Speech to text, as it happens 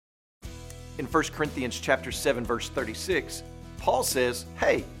In 1 Corinthians chapter 7, verse 36, Paul says,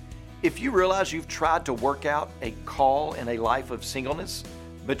 hey, if you realize you've tried to work out a call in a life of singleness,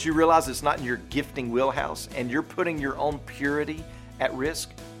 but you realize it's not in your gifting wheelhouse and you're putting your own purity at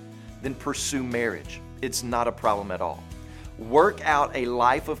risk, then pursue marriage. It's not a problem at all. Work out a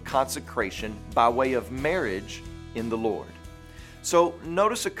life of consecration by way of marriage in the Lord. So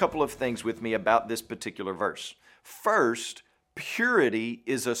notice a couple of things with me about this particular verse. First, purity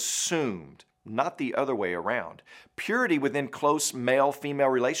is assumed, not the other way around. Purity within close male-female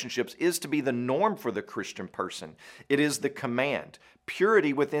relationships is to be the norm for the Christian person. It is the command.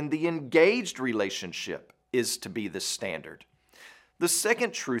 Purity within the engaged relationship is to be the standard. The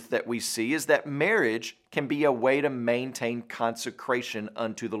second truth that we see is that marriage can be a way to maintain consecration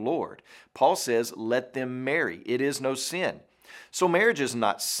unto the Lord. Paul says, let them marry. It is no sin. So marriage is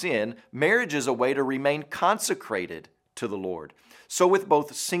not sin. Marriage is a way to remain consecrated to the Lord. So with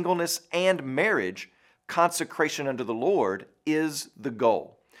both singleness and marriage, consecration unto the Lord is the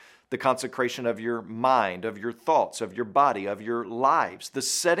goal. The consecration of your mind, of your thoughts, of your body, of your lives, the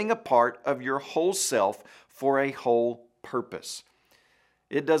setting apart of your whole self for a whole purpose.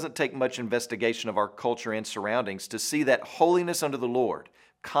 It doesn't take much investigation of our culture and surroundings to see that holiness unto the Lord,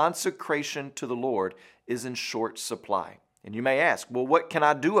 consecration to the Lord, is in short supply. And you may ask, well, what can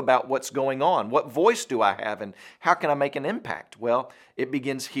I do about what's going on? What voice do I have and how can I make an impact? Well, it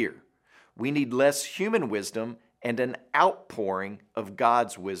begins here. We need less human wisdom and an outpouring of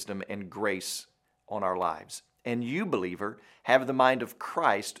God's wisdom and grace on our lives. And you, believer, have the mind of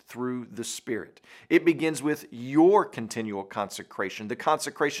Christ through the Spirit. It begins with your continual consecration, the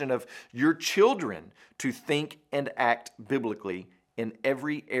consecration of your children to think and act biblically in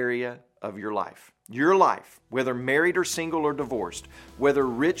every area of your life. Your life, whether married or single or divorced, whether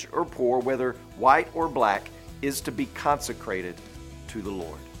rich or poor, whether white or black, is to be consecrated to the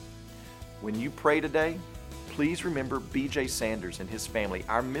Lord. When you pray today, please remember B.J. Sanders and his family,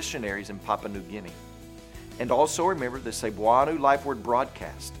 our missionaries in Papua New Guinea. And also remember the Cebuano Life Word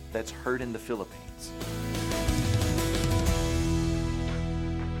broadcast that's heard in the Philippines.